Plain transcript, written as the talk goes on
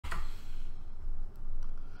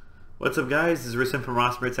What's up, guys? This is Risen from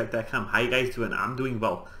RossMertech.com. How you guys doing? I'm doing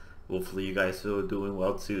well. Hopefully you guys are doing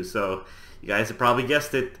well too. So you guys have probably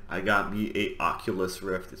guessed it. I got me a Oculus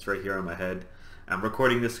Rift. It's right here on my head. I'm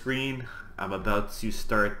recording the screen. I'm about to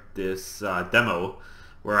start this demo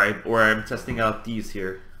where I'm testing out these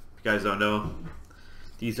here. If you guys don't know,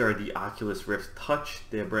 these are the Oculus Rift Touch.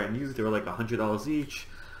 They're brand new. They were like $100 each.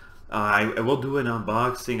 I will do an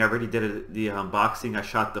unboxing. I already did the unboxing. I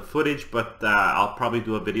shot the footage, but I'll probably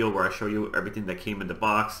do a video where I show you everything that came in the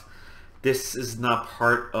box. This is not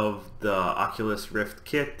part of the Oculus Rift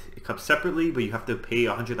kit. It comes separately, but you have to pay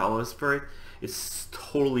 $100 for it. It's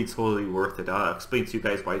totally worth it. I'll explain to you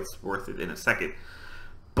guys why it's worth it in a second.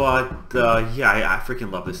 But yeah, I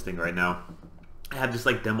freaking love this thing right now. I have this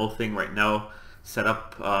like demo thing right now set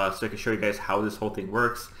up so I can show you guys how this whole thing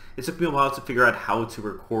works. It took me a while to figure out how to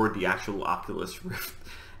record the actual Oculus Rift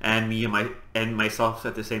and myself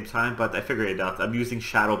at the same time, but I figured it out. I'm using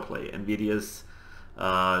Shadowplay, NVIDIA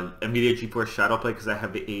GeForce Shadowplay, because I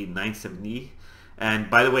have the A970. And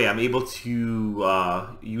by the way, I'm able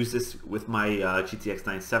to use this with my GTX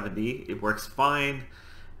 970. It works fine.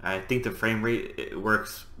 I think the frame rate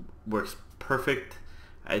works perfect.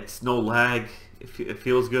 It's no lag. It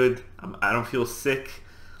feels good. I don't feel sick.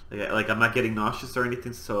 Like I'm not getting nauseous or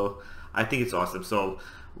anything, so I think it's awesome. So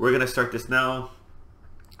we're gonna start this now.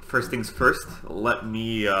 First things first, let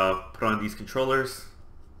me put on these controllers.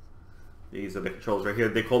 These are the controllers right here.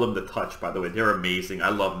 They call them the Touch, by the way. They're amazing. I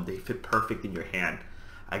love them. They fit perfect in your hand.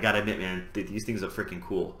 I gotta admit, man, these things are freaking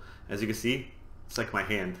cool. As you can see, it's like my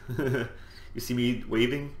hand. You see me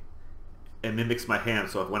waving? It mimics my hand.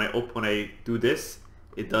 So when I do this,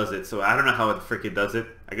 it does it. So I don't know how it freaking does it.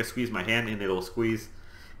 I can squeeze my hand and it'll squeeze.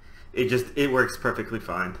 It works perfectly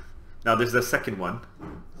fine. Now there's the second one.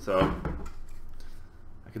 So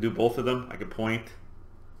I can do both of them. I can point,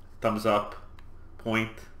 thumbs up,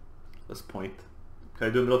 point. Let's point. Can I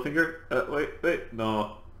do a middle finger? Wait,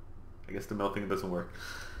 no. I guess the middle finger doesn't work.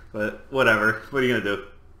 But whatever. What are you gonna do?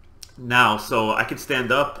 Now, so I can stand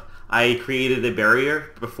up. I created a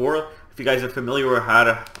barrier before. If you guys are familiar with how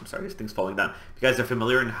to, I'm sorry, this thing's falling down. If you guys are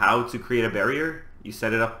familiar in how to create a barrier, you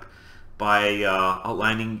set it up by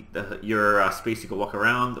outlining your space you can walk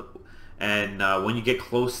around, and when you get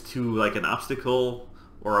close to like an obstacle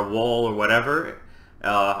or a wall or whatever,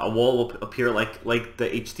 a wall will appear like the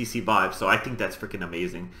HTC Vive. So I think that's freaking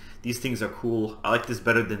amazing. These things are cool. I like this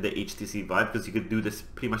better than the HTC Vive because you could do this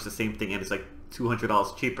pretty much the same thing and it's like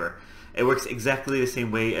 $200 cheaper. It works exactly the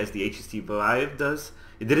same way as the HTC Vive does.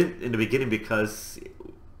 It didn't in the beginning because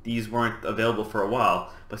these weren't available for a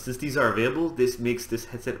while, but since these are available, this makes this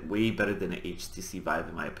headset way better than an HTC Vive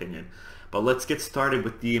in my opinion. But let's get started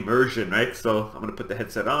with the immersion, right? So I'm gonna put the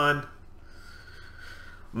headset on.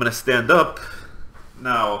 I'm gonna stand up.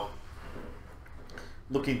 Now,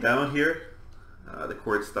 looking down here, the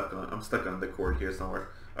cord's stuck on. I'm stuck on the cord here somewhere.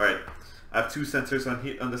 All right, I have two sensors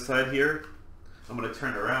on the side here. I'm gonna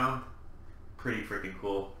turn around. Pretty freaking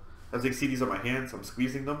cool. As you can see, these are my hands. I'm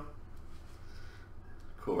squeezing them.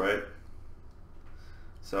 Cool, right?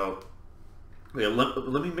 So, wait,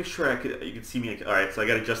 let me make sure you can see me. All right, so I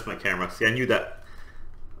gotta adjust my camera. See, I knew that.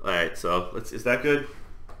 All right, so is that good?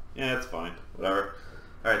 Yeah, it's fine. Whatever.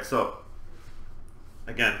 All right, so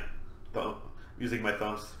again, using my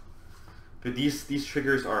thumbs. But these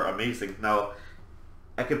triggers are amazing. Now,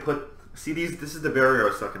 I can see these. This is the barrier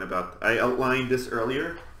I was talking about. I outlined this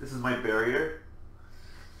earlier. This is my barrier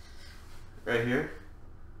right here,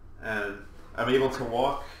 and I'm able to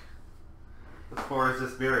walk as far as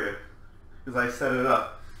this barrier because I set it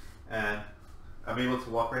up, and I'm able to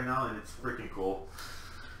walk right now, and it's freaking cool.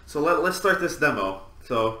 So let's start this demo.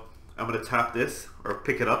 So I'm gonna tap this or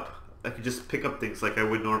pick it up. I can just pick up things like I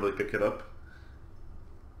would normally pick it up.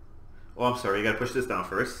 Oh, I'm sorry, you gotta push this down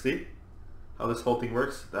first. See how this whole thing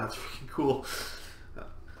works? That's freaking cool.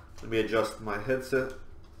 Let me adjust my headset.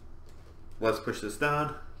 Let's push this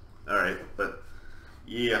down. Alright, but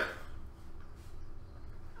yeah.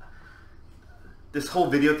 This whole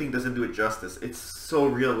video thing doesn't do it justice. It's so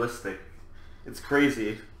realistic. It's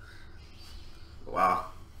crazy. Wow.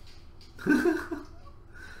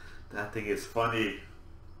 That thing is funny.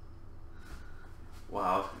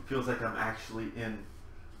 Wow, it feels like I'm actually in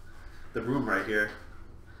the room right here.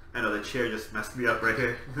 I know the chair just messed me up right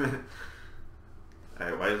here.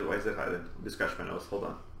 Alright, why is it hiding? Let me scratch my nose. Hold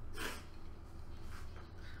on.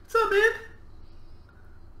 What's up, man?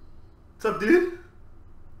 What's up, dude?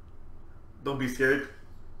 Don't be scared.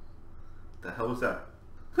 What the hell was that?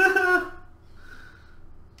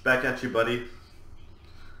 Back at you, buddy.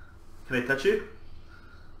 Can I touch you?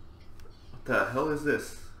 What the hell is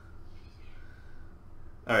this?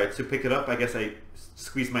 Alright, to pick it up, I guess I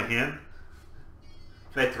squeeze my hand.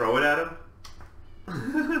 Can I throw it at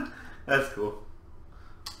him? That's cool.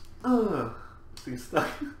 This thing's stuck.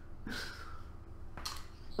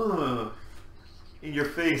 In your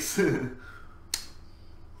face.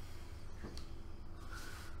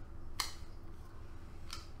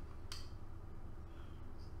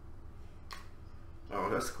 Oh,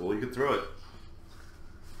 that's cool. You can throw it.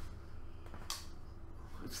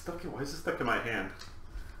 It's stuck in. Why is it stuck in my hand?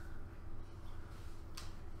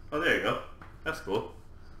 Oh, there you go. That's cool.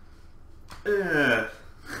 Yeah.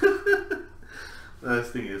 This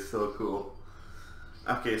thing is so cool.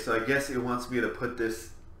 Okay, so I guess it wants me to put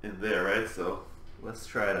this in there, right? So let's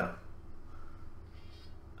try it out.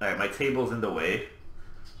 Alright, my table's in the way.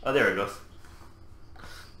 Oh, there it goes.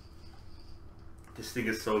 This thing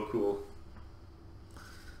is so cool.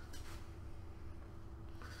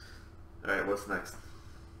 Alright, what's next?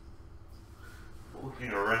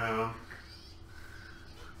 Looking around.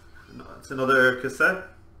 No, it's another cassette.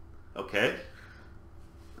 Okay.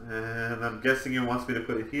 And I'm guessing it wants me to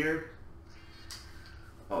put it here.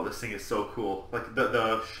 Oh, this thing is so cool. Like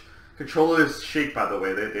the controller is shaped, by the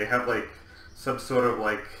way. They have like some sort of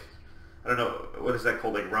like, I don't know, what is that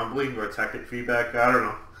called? Like rumbling or tactic feedback? I don't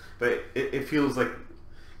know. But it feels like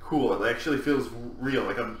cool. It actually feels real.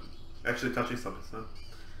 Like I'm actually touching something. So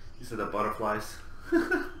these are the butterflies.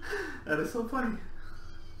 That is so funny.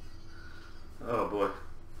 Oh boy.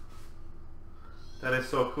 That is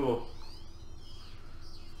so cool.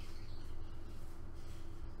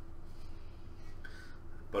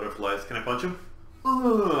 Butterflies. Can I punch him?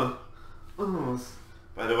 Oh.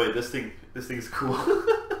 By the way, this thing is cool.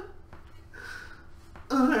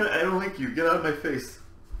 I don't like you. Get out of my face.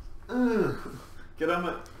 Get out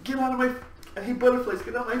of my. I hate butterflies.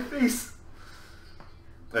 Get out of my face.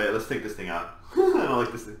 Alright, let's take this thing out. I don't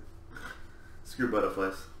like this thing. Screw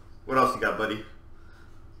butterflies. What else you got, buddy?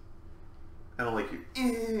 I don't like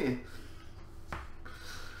you.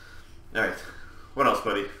 Alright. What else,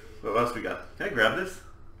 buddy? What else we got? Can I grab this?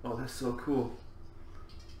 Oh, that's so cool.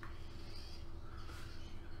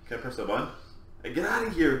 Can I press the button? Hey, get out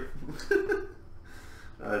of here!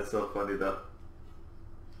 That's so funny, though.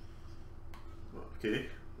 Okay.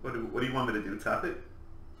 What do you want me to do? Tap it?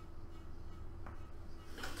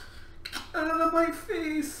 Get out of my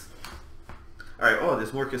face! Alright, oh,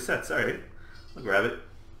 there's more cassettes. Alright. I'll grab it.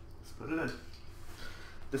 Let's put it in.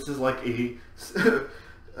 This is like a...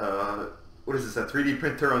 what is this, a 3D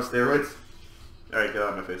printer on steroids? Alright, get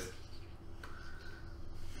out of my face.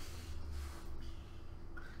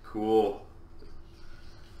 Cool.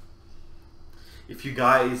 If you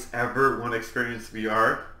guys ever want to experience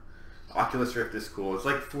VR, Oculus Rift is cool. It's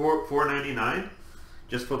like $4.99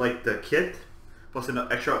 just for like the kit, plus an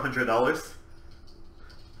extra $100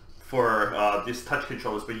 for these touch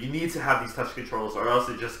controllers. But you need to have these touch controllers or else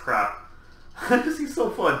it's just crap. This is so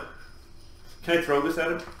fun. Can I throw this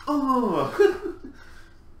at him? Oh!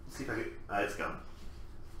 Let's see if I can... it's gone.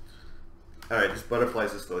 Alright, these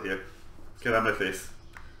butterflies are still here. Get out of my face.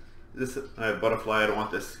 This butterfly, I don't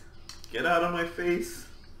want this. Get out of my face.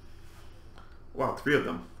 Wow, 3 of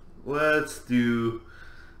them. Let's do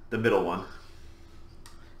the middle one.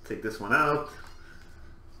 Take this one out.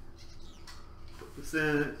 Put this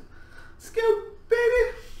in. Let's go,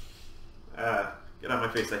 baby! Get out of my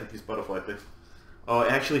face, I hate these butterfly things. Oh,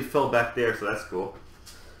 it actually fell back there, so that's cool.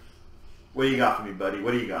 What do you got for me, buddy?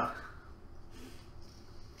 What do you got?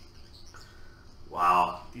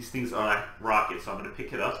 Wow, these things are like rockets, so I'm going to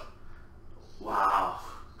pick it up. Wow.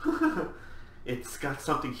 It's got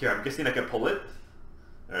something here. I'm guessing I can pull it.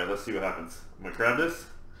 Alright, let's see what happens. I'm going to grab this,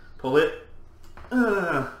 pull it.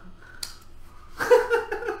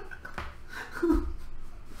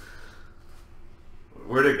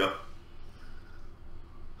 Where'd it go?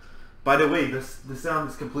 By the way, the sound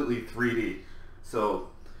is completely 3D. So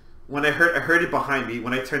when I heard it behind me.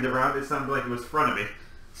 When I turned around, it sounded like it was in front of me.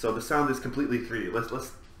 So the sound is completely 3D.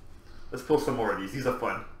 Let's pull some more of these. These are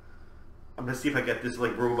fun. I'm gonna see if I get this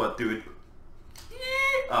like robot dude.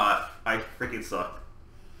 I freaking suck.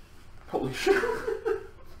 Holy shit.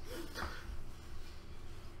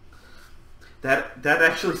 That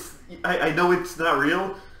actually, I know it's not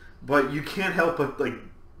real, but you can't help but like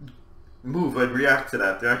move and react to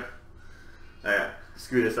that, right? Alright,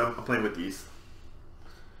 screw this, I'm playing with these.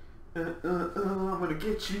 I'm gonna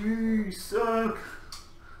get you, you suck.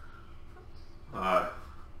 Whoa!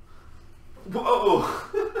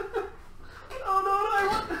 Oh no, I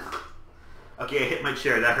want... Okay, I hit my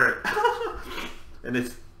chair, that hurt. And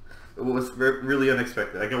it was really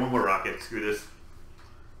unexpected. I got one more rocket, screw this.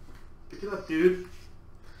 Pick it up, dude.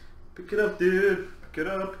 Pick it up, dude. Get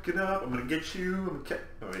up, get up. I'm gonna get you.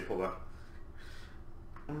 Oh wait, hold on.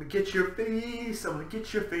 I'm gonna get your face. I'm gonna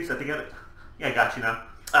get your face. I think yeah, I got you now.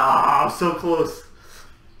 Ah, I'm so close.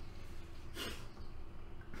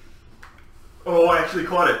 Oh, I actually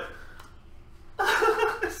caught it.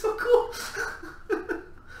 It's so cool.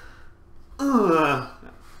 I'm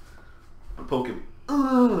poking.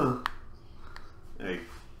 Hey,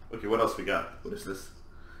 okay, what else we got? What is this?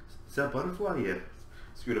 Is that a butterfly? Yeah.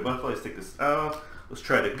 Screw the butterfly. Let's take this out. Let's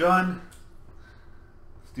try the gun.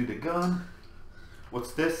 Let's do the gun.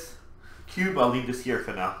 What's this? Cube. I'll leave this here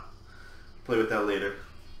for now. Play with that later.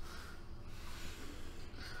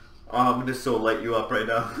 I'm gonna so light you up right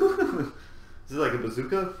now. Is this like a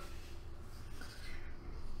bazooka?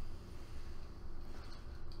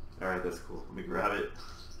 Alright, that's cool. Let me grab it.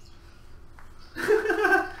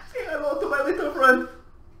 I won't do my little friend.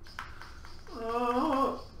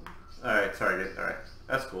 Oh. Alright, sorry. Alright,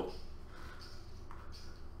 that's cool.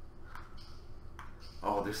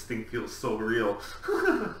 Oh, this thing feels so real.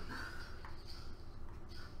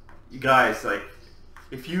 You guys, like,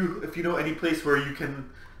 if you know any place where you can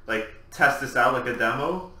like test this out, like a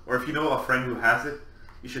demo, or if you know a friend who has it,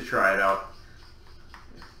 you should try it out.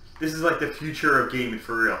 This is like the future of gaming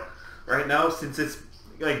for real. Right now, since it's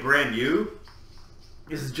like brand new,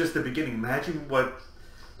 this is just the beginning. Imagine what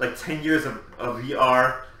like 10 years of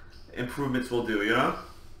VR improvements will do, you know?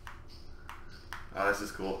 Oh, this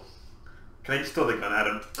is cool. Can I just throw the gun at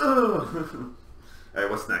him? Alright,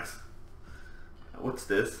 what's next? What's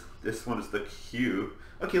this? This one is the cube.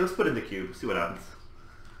 Okay, let's put in the cube. See what happens.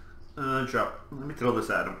 Drop. Let me throw this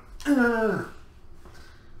at him.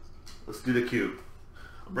 Let's do the cube.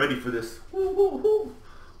 I'm ready for this.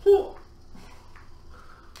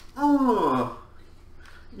 Oh,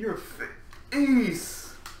 your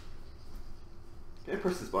face. Can I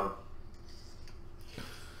press this button?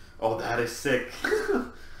 Oh, that is sick.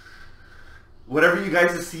 Whatever you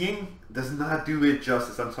guys are seeing does not do it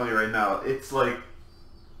justice, I'm telling you right now. It's like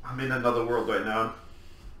I'm in another world right now.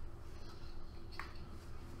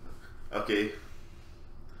 Okay.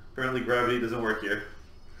 Apparently gravity doesn't work here.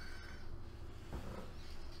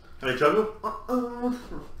 Can I juggle?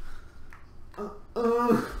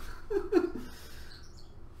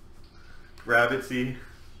 Grab it, see?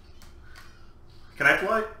 Can I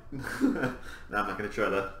fly? No, I'm not gonna try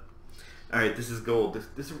that. Alright, this is gold.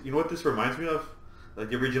 This you know what this reminds me of? Like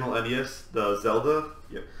the original NES, the Zelda.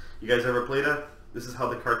 Yeah. You guys ever play that? This is how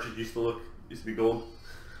the cartridge used to look. It used to be gold.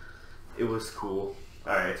 It was cool.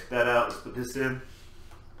 Alright, take that out. Let's put this in.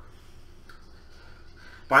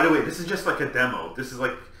 By the way, this is just like a demo. This is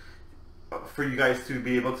like for you guys to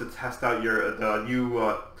be able to test out the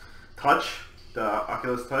new Touch, the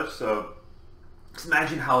Oculus Touch. So just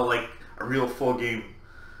imagine how like a real full game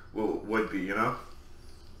would be, you know?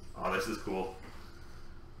 Oh, this is cool.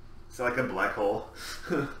 It's like a black hole.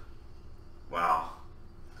 Wow.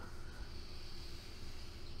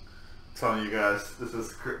 I'm telling you guys, this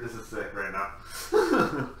is sick right now.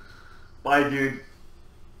 Bye, dude.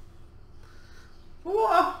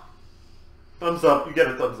 Whoa. Thumbs up. You get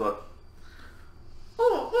a thumbs up.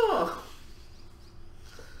 Oh.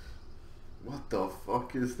 What the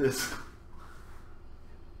fuck is this?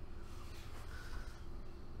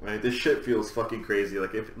 Right, this shit feels fucking crazy.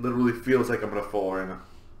 Like, it literally feels like I'm gonna fall right now.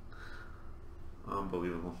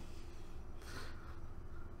 Unbelievable.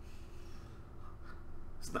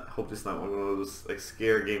 I hope it's not one of those like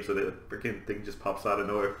scare games where the freaking thing just pops out of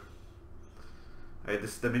nowhere. Alright,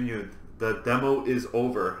 this is the menu. The demo is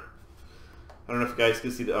over. I don't know if you guys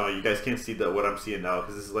can see the. You guys can't see what I'm seeing now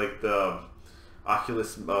because this is like the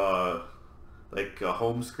Oculus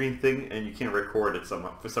home screen thing, and you can't record it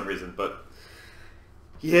for some reason. But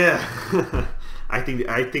yeah, I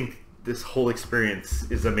think this whole experience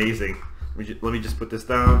is amazing. Let me just put this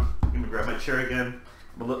down. Let me grab my chair again.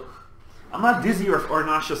 I'm not dizzy or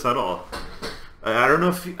nauseous at all. I don't know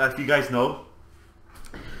if you guys know.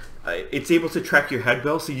 It's able to track your head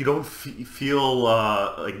well, so you don't feel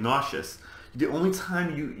like nauseous. The only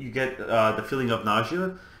time you get the feeling of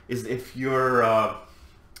nausea is if you're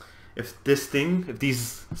if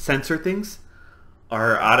these sensor things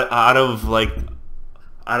are out of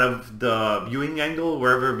the viewing angle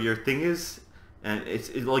wherever your thing is, and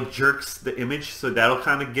it like jerks the image, so that'll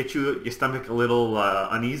kind of get your stomach a little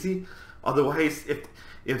uneasy. Otherwise,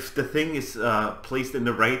 if the thing is placed in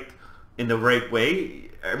the right way,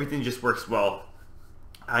 everything just works well.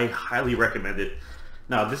 I highly recommend it.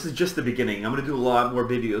 Now, this is just the beginning. I'm gonna do a lot more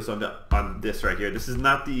videos on this right here. This is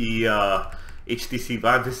not the HTC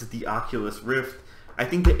Vive. This is the Oculus Rift. I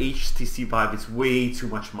think the HTC Vive is way too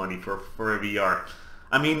much money for a VR.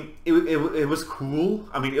 I mean, it was cool.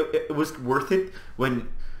 I mean, it was worth it when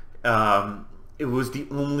it was the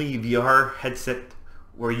only VR headset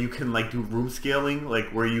where you can like do room scaling, like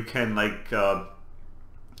where you can like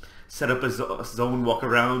set up a zone, walk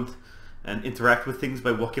around, and interact with things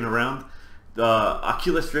by walking around. The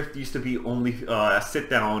Oculus Rift used to be only a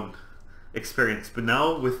sit-down experience, but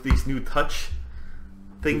now with these new touch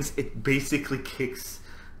things, it basically kicks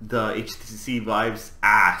the HTC Vive's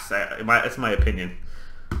ass. That's my opinion.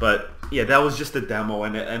 But yeah, that was just a demo,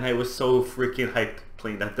 and I was so freaking hyped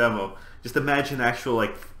playing that demo. Just imagine actual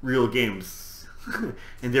like real games,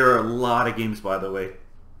 and there are a lot of games, by the way.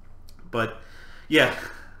 But yeah,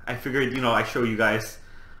 I figured, you know, I show you guys.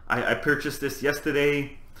 I purchased this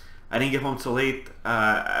yesterday. I didn't get home till late.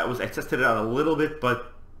 I tested it out a little bit,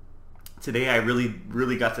 but today I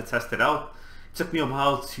really got to test it out. It took me a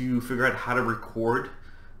while to figure out how to record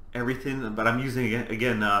everything, but I'm using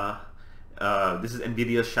again this is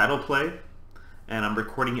NVIDIA's Shadow Play, and I'm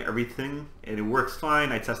recording everything, and it works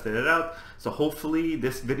fine. I tested it out, so hopefully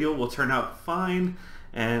this video will turn out fine,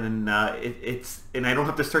 and and I don't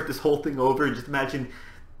have to start this whole thing over. Just imagine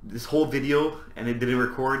this whole video and it didn't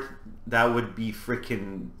record. That would be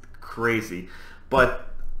freaking crazy.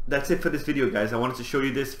 But that's it for this video, guys. I wanted to show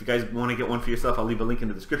you this. If you guys want to get one for yourself, I'll leave a link in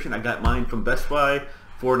the description. I got mine from Best Buy,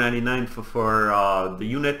 $4.99 for the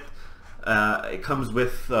unit. It comes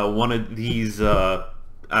with one of these I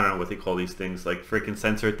don't know what they call these things, like freaking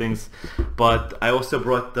sensor things. But I also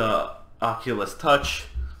brought the Oculus Touch.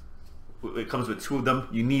 It comes with two of them.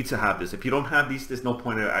 You need to have this. If you don't have these, there's no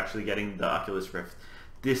point of actually getting the Oculus Rift.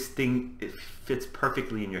 This thing, it fits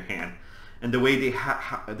perfectly in your hand, and the way they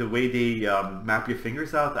map your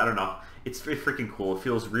fingers out, I don't know. It's very freaking cool. It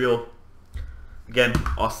feels real. Again,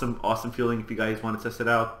 awesome feeling. If you guys want to test it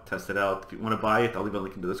out, test it out. If you want to buy it, I'll leave a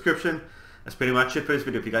link in the description. That's pretty much it for this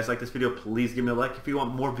video. If you guys like this video, please give me a like. If you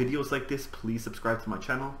want more videos like this, please subscribe to my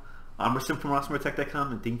channel. I'm Rasim from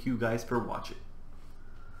RossMoreTech.com, and thank you guys for watching.